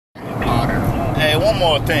one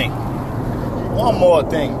more thing. One more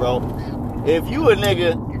thing, bro. If you a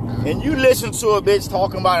nigga and you listen to a bitch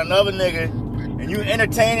talking about another nigga and you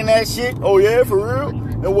entertaining that shit, oh yeah, for real?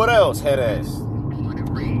 And what else, head ass?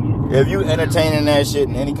 If you entertaining that shit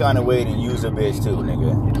in any kind of way, then use a bitch too,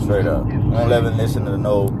 nigga. Straight up. Don't ever listen to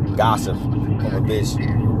no gossip from a bitch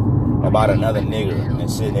about another nigga and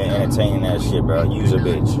sitting there entertaining that shit, bro. Use a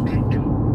bitch.